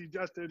laughing because he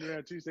just turned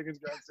around 2 seconds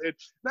ago and said,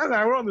 no,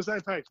 we're on the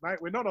same page,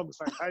 mate. We're not on the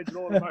same page at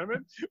all at the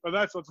moment, but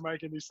that's what's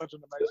making this such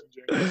an amazing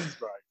journey. This is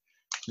great.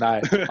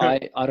 No,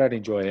 I don't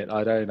enjoy it.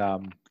 I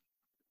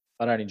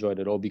don't enjoy it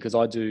at all, because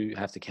I do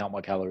have to count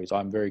my calories.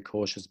 I'm very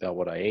cautious about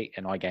what I eat,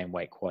 and I gain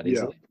weight quite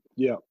easily.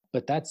 Yeah.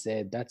 But that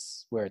said,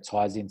 that's where it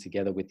ties in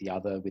together with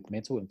with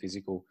mental and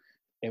physical.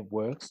 It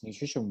works.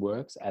 Nutrition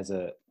works as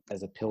a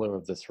pillar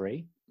of the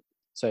three.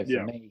 So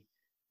for me,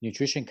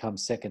 nutrition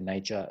comes second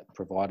nature,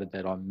 provided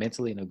that I'm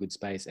mentally in a good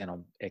space and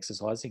I'm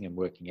exercising and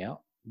working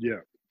out.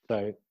 Yeah.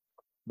 So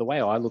the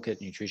way I look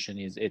at nutrition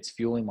is it's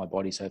fueling my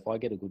body. So if I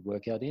get a good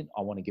workout in,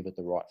 I want to give it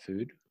the right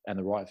food, and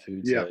the right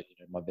foods are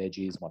my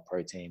veggies, my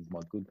proteins,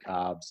 my good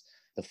carbs.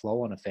 The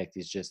flow-on effect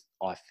is just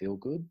I feel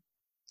good,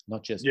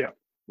 not just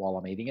while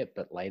I'm eating it,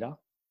 but later.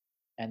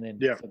 And then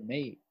for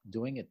me,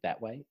 doing it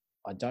that way,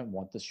 I don't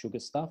want the sugar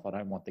stuff. I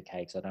don't want the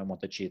cakes. I don't want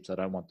the chips. I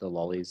don't want the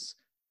lollies.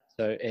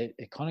 So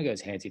it kind of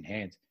goes hand in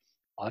hand.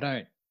 I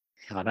don't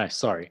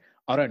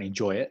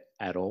enjoy it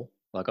at all.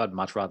 Like, I'd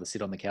much rather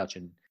sit on the couch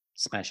and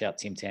smash out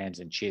Tim Tams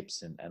and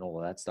chips and all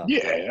of that stuff.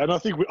 Yeah, and I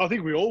think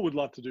we all would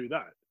love to do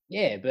that.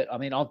 Yeah, but I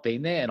mean, I've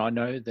been there and I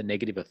know the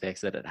negative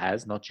effects that it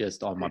has, not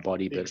just on my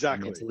body, but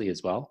mentally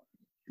as well.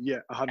 Yeah,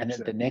 100%. And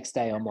then the next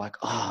day I'm like,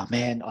 oh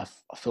man, I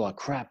feel like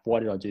crap. Why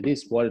did I do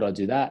this? Why did I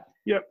do that?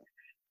 Yep.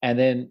 And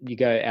then you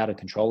go out of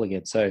control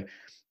again. So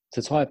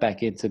to tie it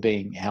back into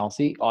being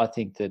healthy, I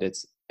think that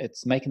it's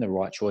making the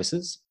right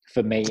choices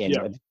for me.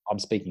 And I'm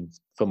speaking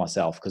for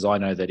myself, because I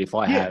know that if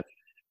I have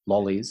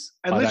lollies,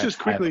 and let's just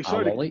quickly,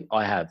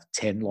 I have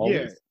 10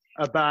 lollies.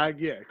 Yeah, a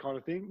bag, kind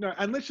of thing. No,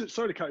 and let's just,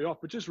 sorry to cut you off,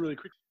 but just really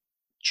quick.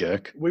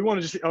 Jerk. We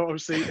want to just,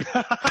 obviously,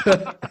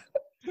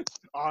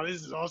 oh,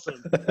 this is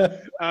awesome.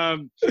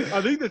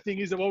 I think the thing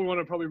is that what we want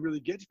to probably really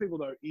get to people,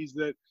 though, is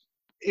that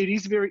it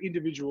is very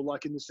individual,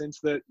 like in the sense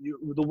that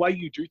the way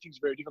you do things is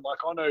very different. Like,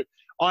 I know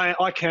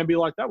I can be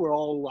like that, where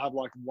I'll have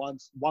like one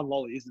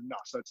lolly isn't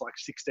enough. So it's like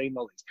 16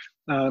 lollies.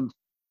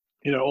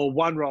 Or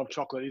one row of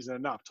chocolate isn't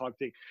enough type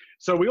thing.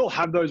 So we all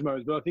have those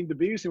moments, but I think the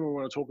biggest thing we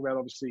want to talk about,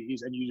 obviously,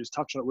 is, and you just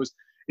touched on it, was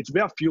it's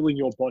about fueling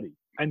your body.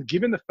 And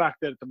given the fact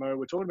that at the moment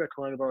we're talking about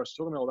coronavirus,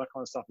 talking about all that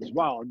kind of stuff as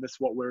well, and that's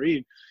what we're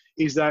in,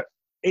 is that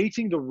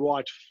eating the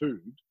right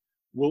food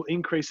will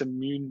increase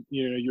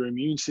your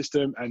immune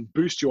system and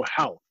boost your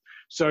health.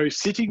 So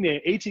sitting there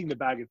eating the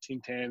bag of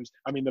Tim Tams,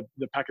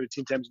 the packet of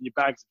Tim Tams and your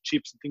bags of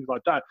chips and things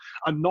like that,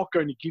 are not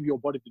going to give your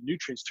body the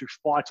nutrients to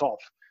fight off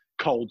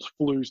colds,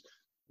 flus.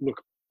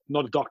 Look,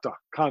 not a doctor,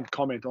 can't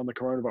comment on the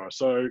coronavirus.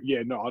 So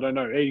I don't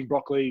know. Eating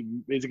broccoli,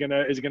 is it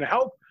gonna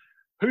help?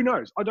 Who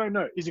knows? I don't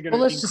know. Is it going to?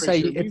 Well, let's just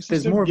say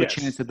there's more of a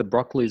chance that the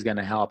broccoli is going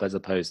to help as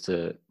opposed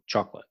to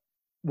chocolate.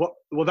 Well,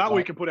 that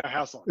we can put our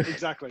house on.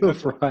 Exactly.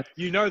 That's right.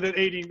 You know that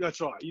eating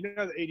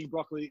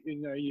broccoli,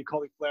 your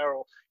cauliflower,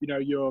 or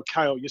your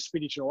kale, your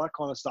spinach, and all that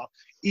kind of stuff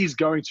is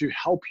going to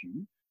help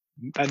you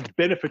and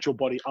benefit your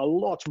body a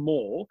lot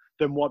more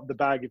than what the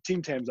bag of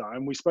Tim Tams are.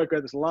 And we spoke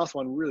about this last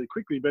one really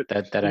quickly, but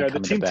the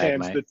Tim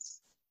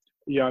Tams.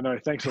 Yeah, I know.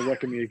 Thanks for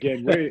wrecking me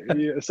again.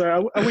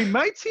 So are we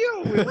mates here?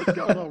 What's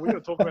going on? We're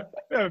going to talk about.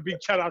 We have a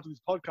big chat after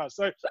this podcast.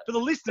 So for the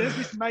listeners,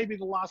 this may be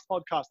the last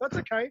podcast. That's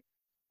okay.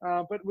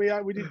 But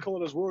we did call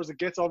it as raw as it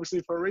gets,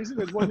 obviously, for a reason.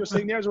 And what you're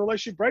seeing now is a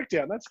relationship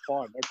breakdown. That's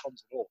fine. No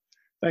problems at all.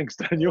 Thanks,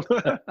 Daniel.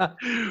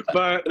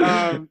 But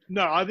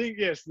no, I think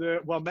yes.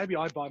 Maybe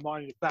I buy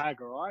mine in a bag.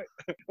 All right,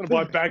 I'm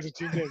gonna buy bags of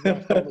Tim Tams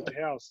at the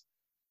house.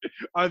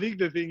 I think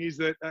the thing is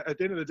that at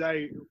the end of the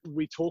day,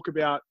 we talk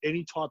about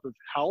any type of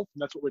health,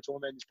 and that's what we're talking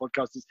about in this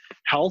podcast is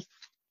health.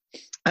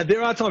 And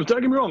there are times, don't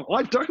get me wrong,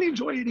 I don't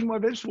enjoy eating my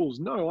vegetables.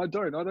 No, I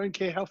don't. I don't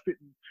care how fit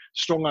and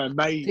strong I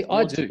may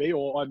want to be,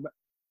 or I'm.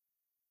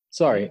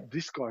 Sorry,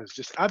 this guy is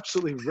just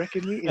absolutely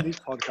wrecking me in this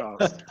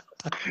podcast.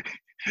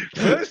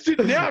 First,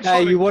 now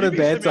hey, you want to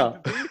banter,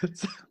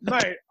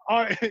 mate?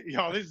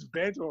 This is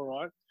banter,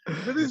 all right.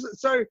 But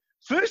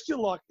First you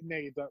like it, now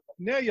you don't.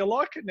 Now you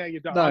like it, now you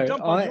don't. No, I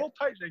jump on your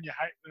page and you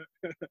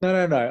hate it.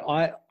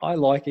 No. I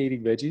like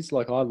eating veggies.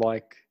 Like I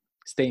like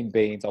steamed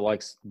beans. I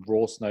like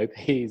raw snow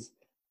peas.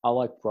 I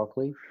like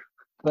broccoli.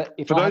 But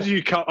if For those of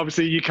you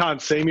obviously you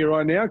can't see me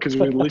right now because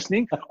we're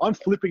listening, I'm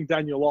flipping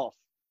Daniel off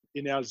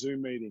in our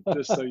Zoom meeting,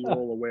 just so you're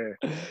all aware.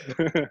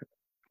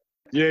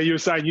 Yeah, you were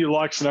saying you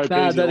like snow peas.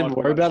 Nah, don't even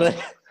worry about it.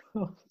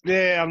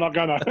 Yeah, I'm not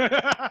gonna.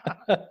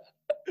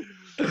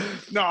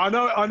 No, I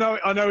know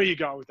where you're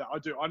going with that. I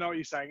do. I know what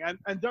you're saying.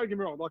 And don't get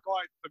me wrong. Like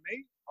for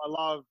me, I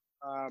love.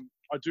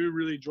 I do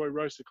really enjoy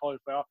roasted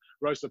cauliflower,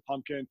 roasted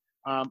pumpkin.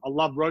 I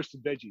love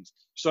roasted veggies.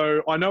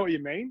 So I know what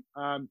you mean.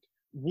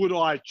 Would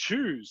I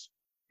choose,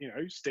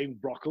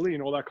 steamed broccoli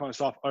and all that kind of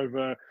stuff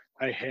over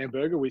a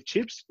hamburger with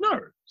chips? No,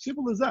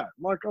 simple as that.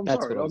 Like,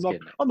 That's sorry,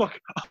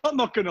 I'm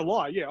not going to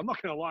lie. Yeah, I'm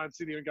not going to lie and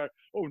sit here and go,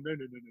 oh no,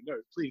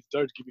 please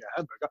don't give me a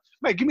hamburger,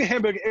 mate. Give me a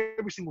hamburger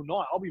every single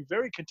night. I'll be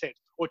very content.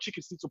 Or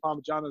chicken schnitzel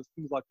parmesanas,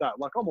 things like that.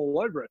 Like I'm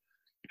all over it.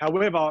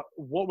 However,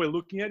 what we're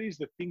looking at is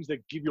the things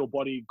that give your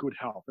body good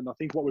health. And I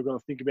think what we're going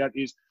to think about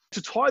is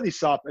to tie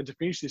this up and to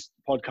finish this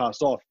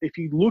podcast off. If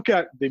you look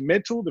at the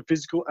mental, the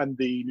physical, and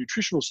the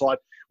nutritional side,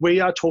 we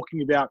are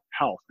talking about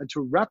health. And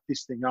to wrap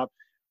this thing up,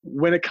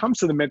 when it comes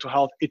to the mental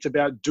health, it's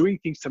about doing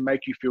things to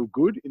make you feel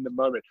good in the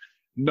moment.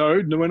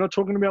 No, we're not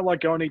talking about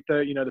like go and eat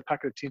the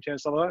packet of Tim Tam and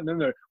stuff like that.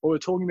 No. What we're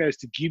talking about is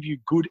to give you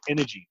good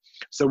energy.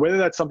 So whether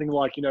that's something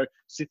like,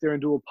 sit there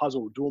and do a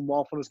puzzle, do a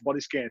mindfulness body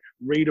scan,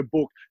 read a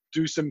book,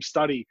 do some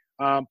study,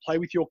 play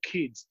with your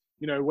kids,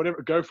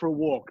 whatever, go for a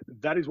walk.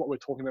 That is what we're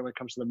talking about when it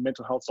comes to the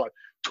mental health side.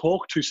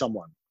 Talk to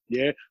someone.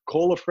 Yeah.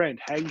 Call a friend.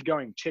 How you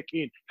going? Check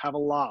in, have a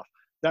laugh.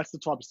 That's the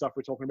type of stuff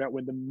we're talking about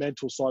when the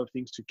mental side of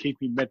things to keep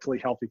you mentally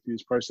healthy through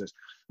this process.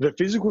 The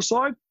physical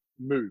side,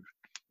 move.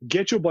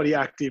 Get your body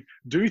active.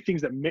 Do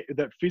things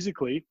that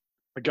physically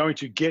are going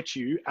to get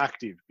you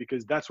active,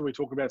 because that's what we're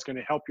talking about. It's going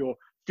to help your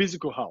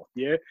physical health.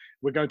 Yeah,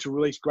 we're going to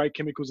release great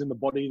chemicals in the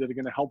body that are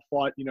going to help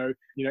fight,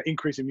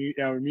 increase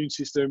our immune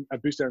system,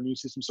 boost our immune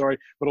system. Sorry,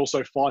 but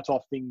also fight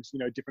off things,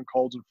 different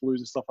colds and flus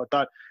and stuff like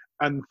that.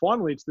 And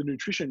finally, it's the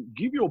nutrition.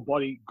 Give your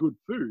body good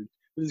food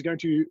that is going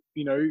to,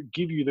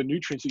 give you the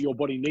nutrients that your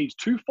body needs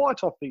to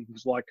fight off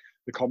things like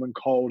the common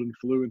cold and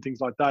flu and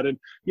things like that. And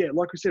yeah,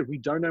 like we said, we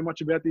don't know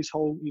much about this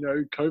whole,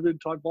 COVID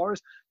type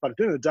virus, but at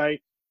the end of the day,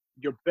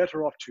 you're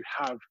better off to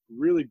have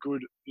really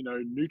good,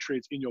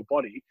 nutrients in your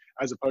body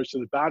as opposed to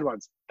the bad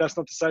ones. That's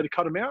not to say to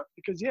cut them out,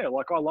 because yeah,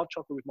 like I love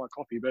chocolate with my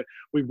coffee, but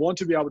we want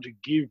to be able to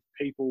give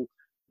people,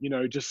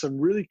 just some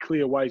really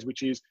clear ways,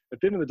 which is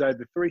at the end of the day,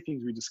 the three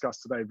things we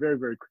discussed today very,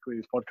 very quickly in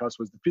this podcast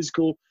was the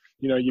physical,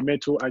 your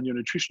mental and your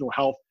nutritional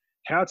health.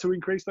 How to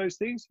increase those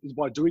things is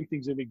by doing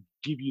things that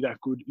give you that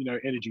good,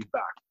 energy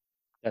back.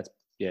 That's,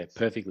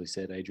 perfectly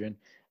said, Adrian.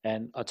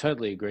 And I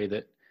totally agree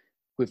that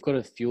we've got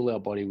to fuel our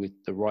body with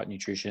the right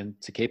nutrition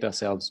to keep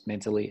ourselves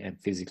mentally and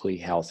physically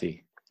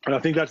healthy. And I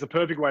think that's the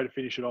perfect way to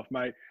finish it off,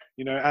 mate.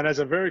 And as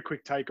a very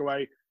quick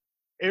takeaway,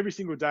 every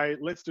single day,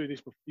 let's do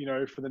this,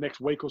 for the next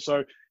week or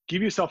so.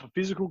 Give yourself a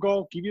physical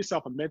goal, give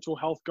yourself a mental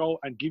health goal,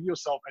 and give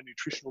yourself a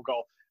nutritional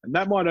goal. And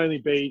that might only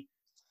be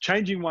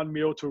changing one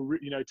meal to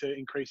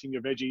increasing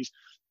your veggies,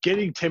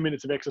 getting 10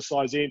 minutes of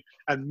exercise in,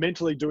 and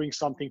mentally doing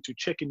something to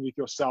check in with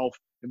yourself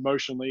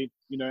emotionally,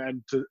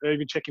 and to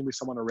even check in with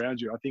someone around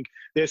you. I think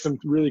there's some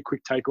really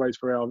quick takeaways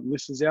for our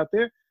listeners out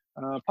there.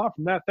 Apart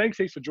from that, thanks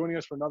heaps for joining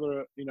us for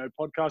another,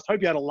 podcast.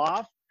 Hope you had a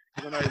laugh.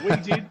 I know we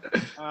did.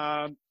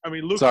 And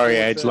we look Sorry,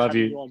 Age, love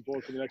you. On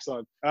board for the next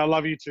time. I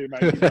love you too,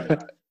 mate. You know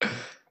that.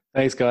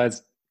 Thanks,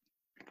 guys.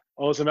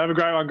 Awesome. Have a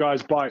great one,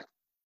 guys. Bye.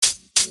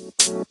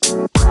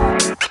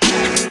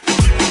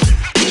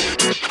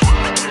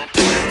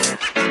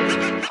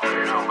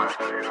 You know,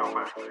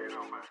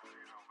 man.